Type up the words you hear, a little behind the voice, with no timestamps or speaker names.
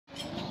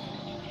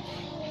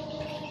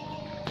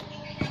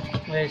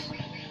Wes.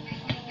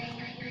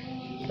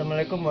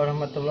 Assalamualaikum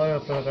warahmatullahi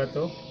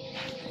wabarakatuh.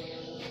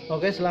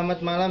 Oke,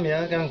 selamat malam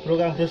ya Kang Bro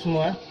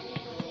semua.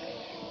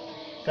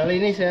 Kali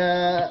ini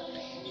saya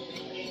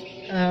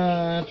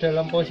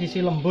dalam posisi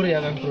lembur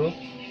ya Kang Bro.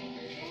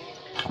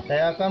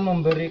 Saya akan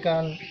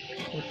memberikan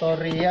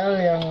tutorial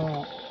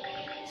yang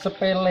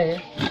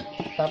sepele,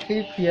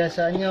 tapi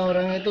biasanya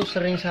orang itu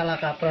sering salah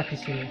kaprah di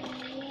sini.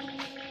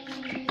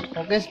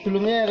 Oke,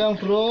 sebelumnya ya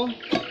Kang Bro,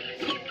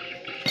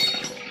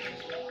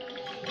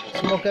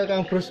 semoga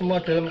Kang Bro semua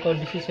dalam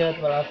kondisi sehat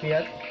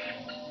walafiat,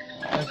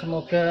 dan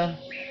semoga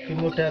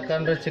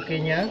dimudahkan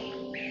rezekinya,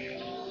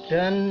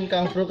 dan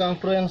Kang Bro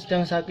yang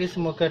sedang sakit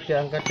semoga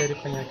diangkat dari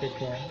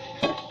penyakitnya.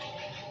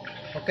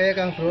 Oke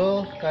Kang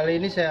Bro, kali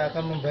ini saya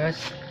akan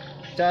membahas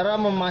cara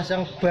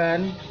memasang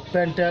ban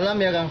dalam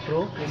ya Kang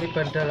Bro. Ini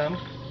ban dalam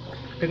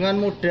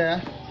dengan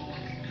mudah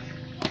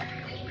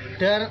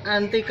dan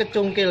anti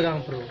kecungkil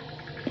Kang Bro.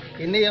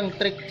 Ini yang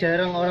trik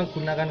jarang orang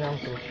gunakan Kang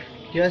Bro.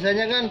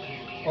 Biasanya kan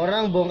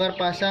orang bongkar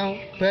pasang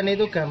ban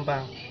itu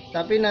gampang,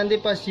 tapi nanti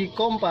pas di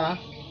kompa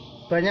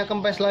banyak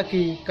kempes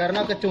lagi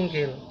karena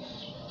kecungkil.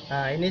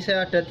 Nah ini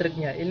saya ada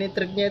triknya. Ini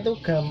triknya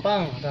itu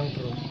gampang Kang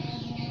Bro.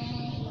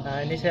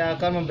 Nah ini saya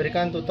akan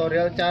memberikan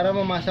tutorial cara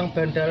memasang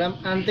ban dalam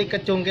anti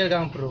kecungkil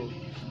Kang Bro.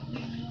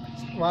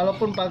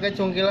 Walaupun pakai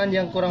cungkilan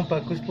yang kurang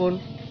bagus pun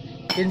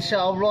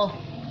insya Allah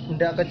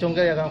tidak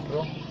kecungkil ya Kang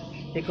Bro.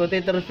 Ikuti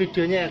terus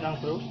videonya ya Kang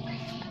Bro.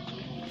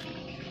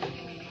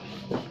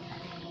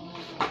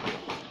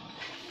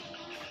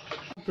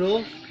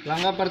 Bro,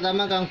 langkah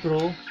pertama Kang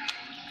Bro,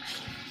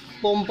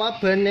 pompa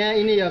bannya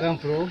ini ya Kang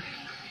Bro.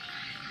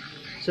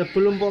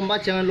 Sebelum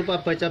pompa jangan lupa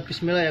baca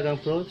bismillah ya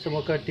Kang Bro,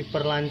 semoga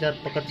diperlancar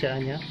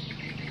pekerjaannya.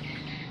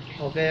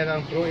 Oke ya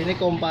Kang Bro, ini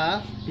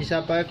pompa,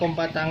 bisa pakai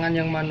pompa tangan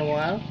yang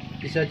manual,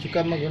 bisa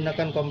juga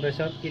menggunakan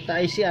kompresor.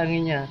 Kita isi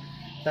anginnya,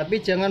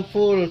 tapi jangan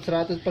full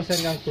 100%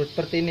 Kang Bro,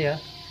 seperti ini ya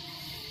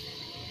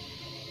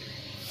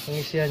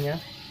pengisiannya.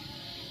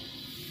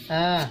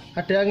 Nah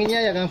ada anginnya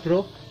ya Kang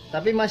Bro,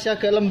 tapi masih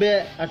agak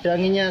lembek, ada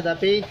anginnya,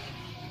 tapi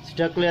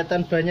sudah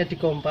kelihatan bannya di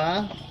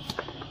kompa,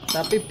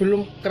 tapi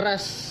belum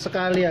keras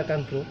sekali ya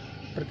Kang Bro,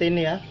 seperti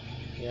ini ya.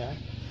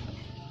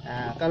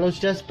 Nah kalau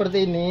sudah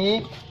seperti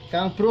ini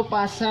Kang Bro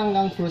pasang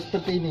Kang Bro,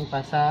 seperti ini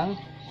pasang.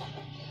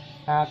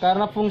 Nah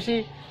karena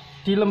fungsi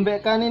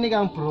dilembekkan ini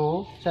Kang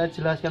Bro, saya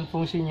jelaskan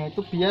fungsinya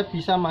itu biar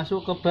bisa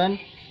masuk ke ban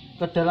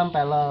ke dalam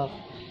pelek.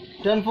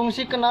 Dan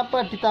fungsi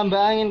kenapa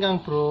ditambah angin Kang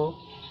Bro,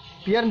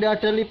 biar tidak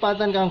ada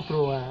lipatan Kang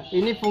Bro. Nah,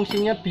 ini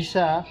fungsinya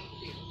bisa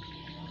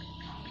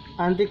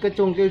anti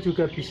kecungkil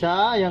juga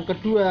bisa. Yang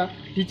kedua,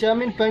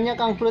 dijamin banyak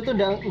Kang Bro itu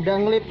udah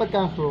ngelipet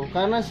Kang Bro,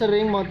 karena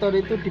sering motor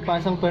itu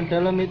dipasang ban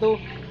dalam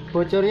itu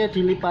bocornya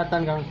di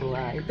lipatan Kang Bro.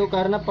 Nah, itu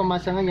karena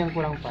pemasangan yang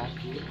kurang pas.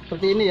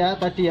 Seperti ini ya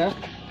tadi ya.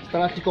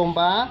 Setelah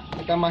dikompa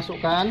kita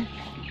masukkan.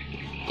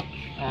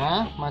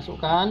 Nah,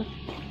 masukkan.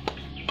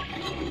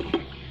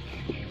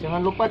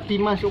 Jangan lupa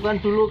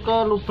dimasukkan dulu ke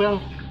lubang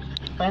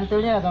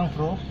pentilnya ya Kang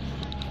Bro.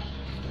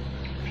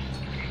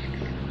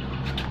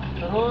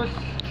 Terus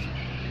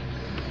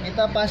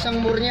kita pasang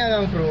murnya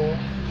Kang Bro,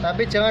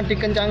 tapi jangan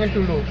dikencangin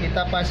dulu,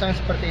 kita pasang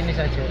seperti ini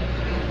saja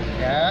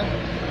ya.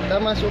 Kita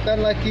masukkan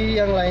lagi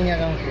yang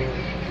lainnya Kang Bro,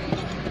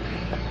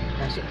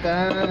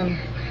 masukkan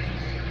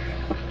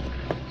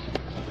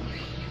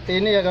seperti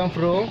ini ya Kang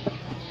Bro.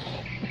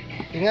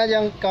 Ingat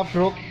yang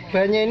kabrok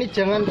bannya ini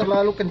jangan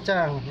terlalu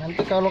kencang,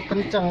 nanti kalau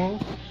kencang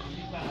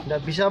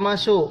tidak bisa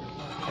masuk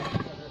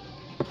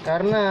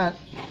karena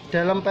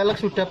dalam pelek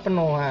sudah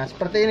penuh. Nah,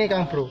 seperti ini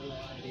Kang Bro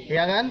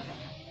ya kan,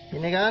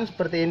 ini kan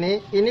seperti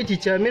ini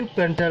dijamin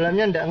ban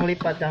dalamnya tidak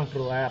ngelipat Kang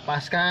Bro. Nah,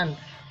 paskan,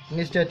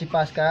 ini sudah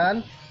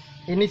dipaskan,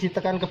 ini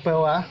ditekan ke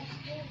bawah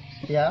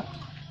ya,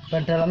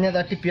 ban dalamnya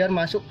tadi biar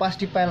masuk pas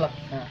di pelek.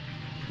 Nah,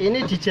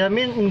 ini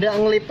dijamin tidak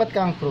ngelipat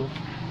Kang Bro.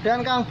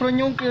 Dan Kang Bro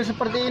nyungkil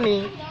seperti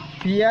ini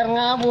biar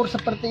ngawur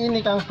seperti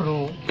ini Kang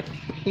Bro,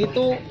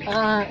 itu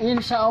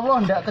insya Allah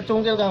tidak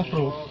kecungkil Kang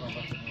Bro,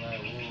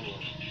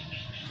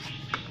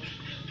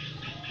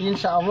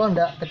 insya Allah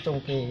tidak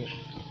kecungkil.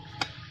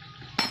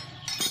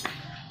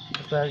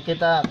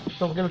 Kita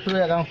cungkil dulu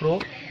ya Kang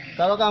Bro.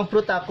 Kalau Kang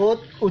Bro takut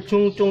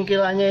ujung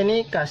cungkilannya ini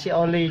kasih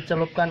oli,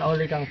 celupkan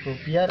oli Kang Bro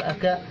biar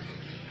agak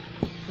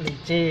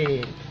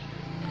licin.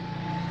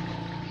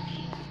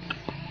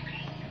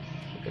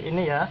 Seperti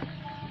ini ya.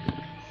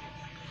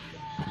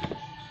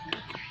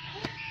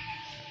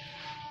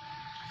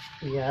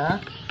 Iya.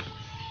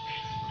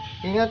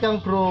 Ingat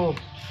Kang Bro,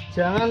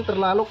 jangan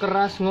terlalu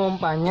keras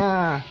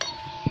ngompanya,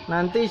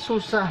 nanti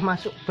susah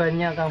masuk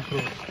bannya Kang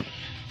Bro.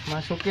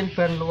 Masukin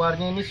ban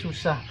luarnya ini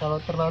susah kalau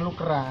terlalu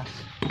keras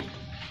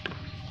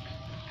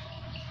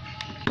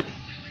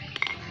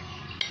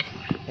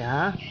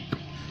ya.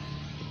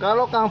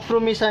 Kalau Kang Bro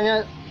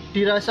misalnya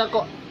dirasa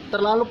kok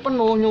terlalu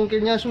penuh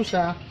nyungkilnya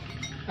susah,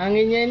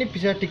 anginnya ini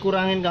bisa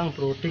dikurangin Kang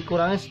Bro,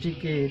 dikurangin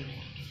sedikit.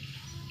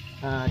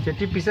 Nah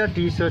jadi bisa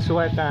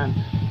disesuaikan,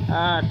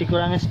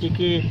 dikurangin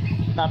sedikit,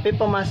 tapi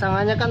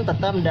pemasangannya kan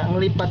tetap tidak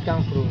ngelipat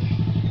Kang Bro.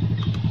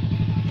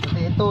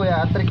 Seperti itu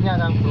ya triknya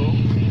Kang Bro.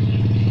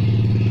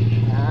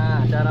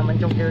 Nah, cara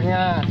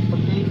mencungkilnya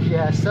seperti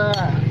biasa,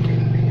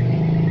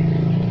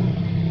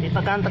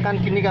 ditekan-tekan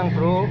gini Kang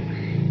Bro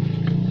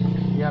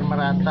biar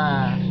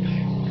merata.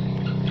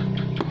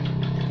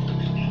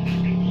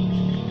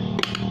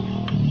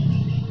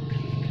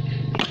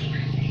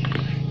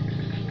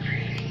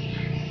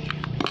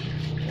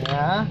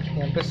 Ya,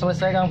 hampir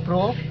selesai Kang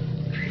Bro.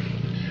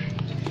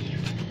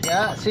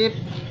 Ya, sip.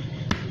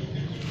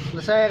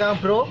 Selesai Kang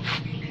Bro.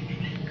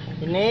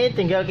 Ini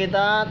tinggal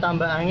kita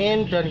tambah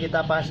angin dan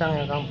kita pasang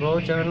ya Kang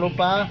Bro. Jangan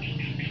lupa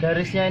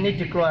garisnya ini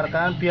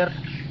dikeluarkan biar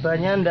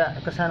bannya ndak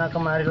kesana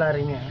kemari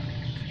larinya.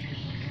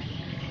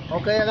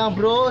 Oke ya Kang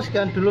Bro,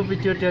 sekian dulu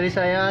video dari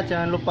saya.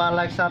 Jangan lupa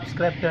like,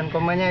 subscribe, dan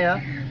komennya ya.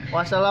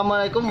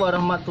 Wassalamualaikum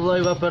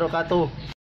warahmatullahi wabarakatuh.